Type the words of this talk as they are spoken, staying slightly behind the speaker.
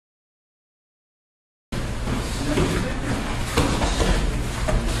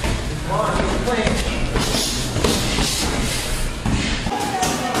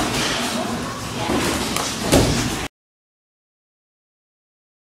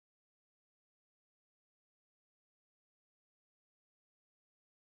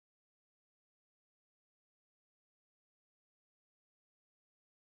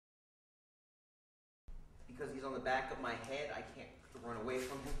because he's on the back of my head, I can't run away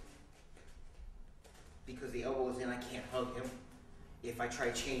from him. Because the elbow is in, I can't hug him. If I try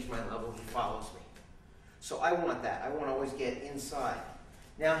to change my level, he follows me. So I want that. I want to always get inside.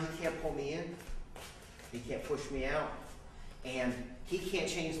 Now he can't pull me in. He can't push me out. And he can't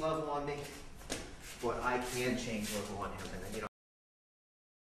change level on me. But I can change level on him. And then, you know,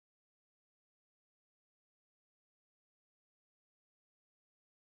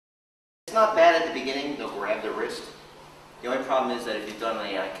 it's not bad at the beginning. They'll grab the wrist. The only problem is that if you've done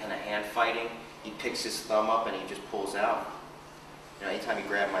any kind of hand fighting, he picks his thumb up and he just pulls out. You know, anytime you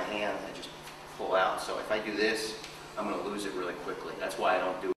grab my hand, I just pull out. So if I do this, I'm going to lose it really quickly. That's why I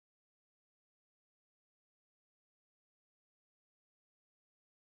don't do it.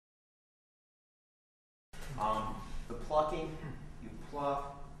 The plucking, you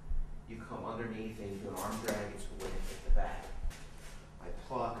pluck, you come underneath and you do an arm drag, it's a way to hit the back. I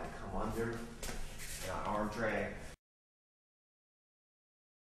pluck, I come under, and I arm drag.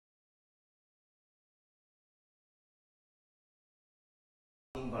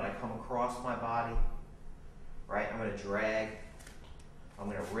 But I come across my body, right? I'm going to drag, I'm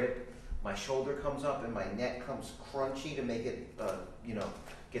going to rip, my shoulder comes up and my neck comes crunchy to make it, you know,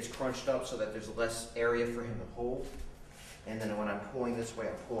 gets crunched up so that there's less area for him to hold. And then when I'm pulling this way,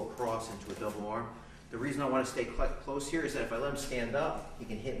 I pull across into a double arm. The reason I want to stay close here is that if I let him stand up, he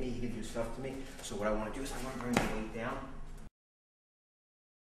can hit me, he can do stuff to me. So what I want to do is I want to bring the weight down.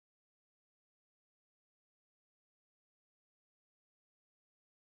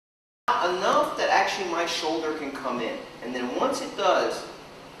 Enough that actually my shoulder can come in. And then once it does,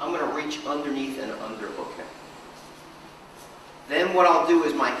 I'm going to reach underneath and underhook him. Then what I'll do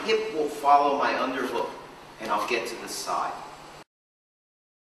is my hip will follow my underhook and I'll get to the side.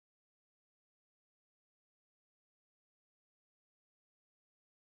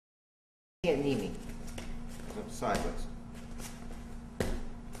 He can't knee me. Sideways.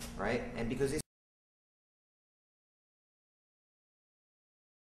 Right? And because this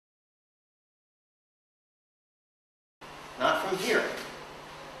not from here.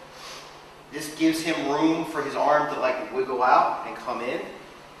 This gives him room for his arm to like wiggle out and come in.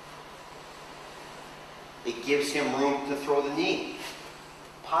 It gives him room to throw the knee.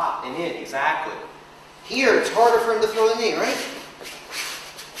 Pop and in, exactly. Here, it's harder for him to throw the knee, right?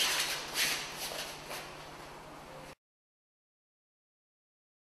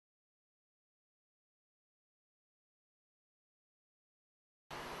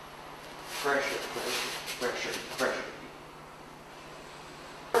 Pressure, pressure, pressure, pressure.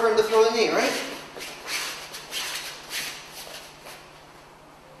 For him to throw the knee, right?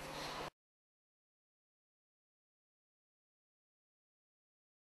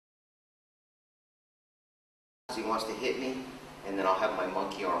 He wants to hit me, and then I'll have my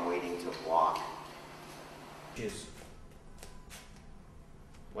monkey arm waiting to block. Is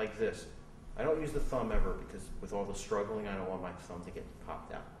like this. I don't use the thumb ever because with all the struggling, I don't want my thumb to get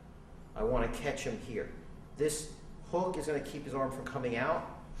popped out. I want to catch him here. This hook is going to keep his arm from coming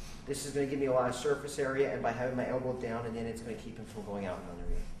out. This is going to give me a lot of surface area, and by having my elbow down and in, it's going to keep him from going out and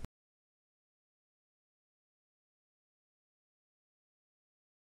underneath.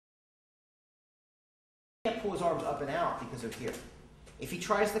 He can't pull his arms up and out because of here. If he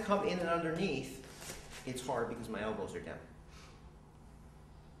tries to come in and underneath, it's hard because my elbows are down.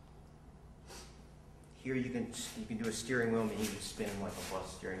 Here you can do a steering wheel, and you can spin him like a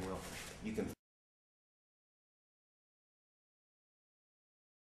bus steering wheel. You can.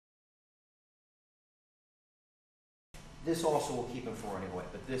 This also will keep him from running away,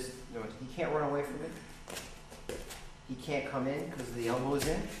 but this, you know, he can't run away from it. He can't come in because the elbow is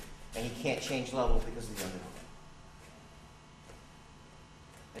in, and he can't change level because of the underhook.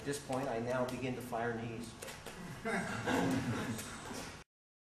 At this point, I now begin to fire knees.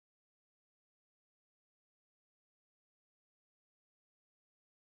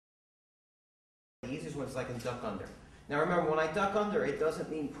 The easiest one is I can duck under. Now remember, when I duck under, it doesn't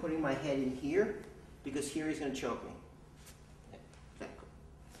mean putting my head in here, because here he's going to choke me.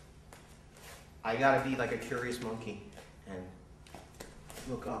 I gotta be like a curious monkey and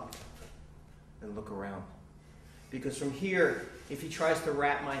look up and look around. Because from here, if he tries to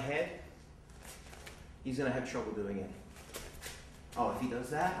wrap my head, he's gonna have trouble doing it. Oh, if he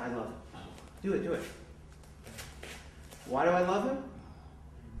does that, I love it. Do it, do it. Why do I love him?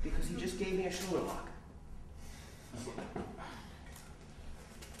 Because he just gave me a shoulder lock.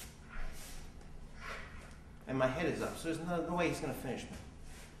 And my head is up, so there's no way he's gonna finish me.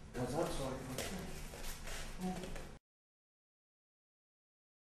 What's up, so I can finish.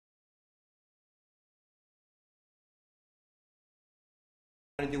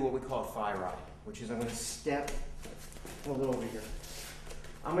 I'm going to do what we call a thigh ride. which is I'm going to step a little over here.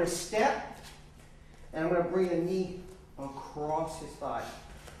 I'm going to step, and I'm going to bring the knee across his thigh.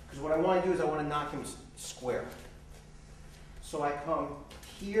 Because what I want to do is I want to knock him square. So I come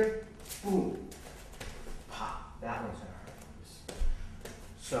here, boom, pop. That one's going to hurt.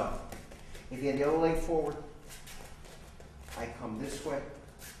 So, if you have the other leg forward, I come this way.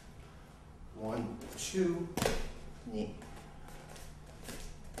 1, 2, knee.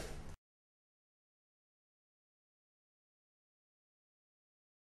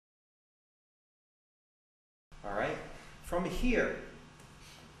 All right, from here,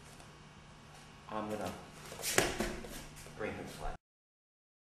 I'm gonna bring him flat.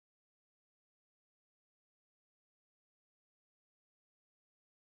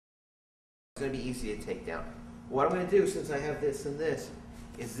 It's gonna be easy to take down. What I'm gonna do, since I have this and this,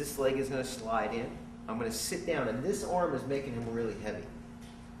 is this leg is gonna slide in. I'm gonna sit down, and this arm is making him really heavy.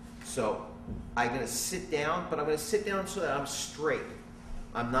 So I'm gonna sit down, but I'm gonna sit down so that I'm straight.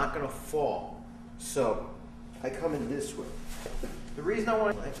 I'm not gonna fall. So I come in this way. The reason I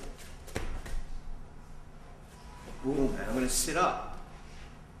want to, boom, and I'm going to sit up.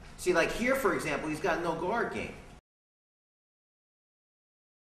 See, like here, for example, he's got no guard game.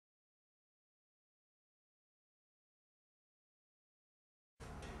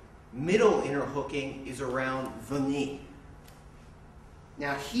 Middle inner hooking is around the knee.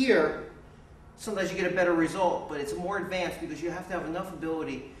 Now here, sometimes you get a better result, but it's more advanced because you have to have enough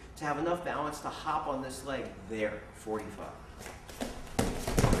ability to have enough balance to hop on this leg there, 45.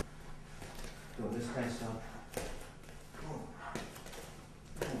 Doing this kind of stuff.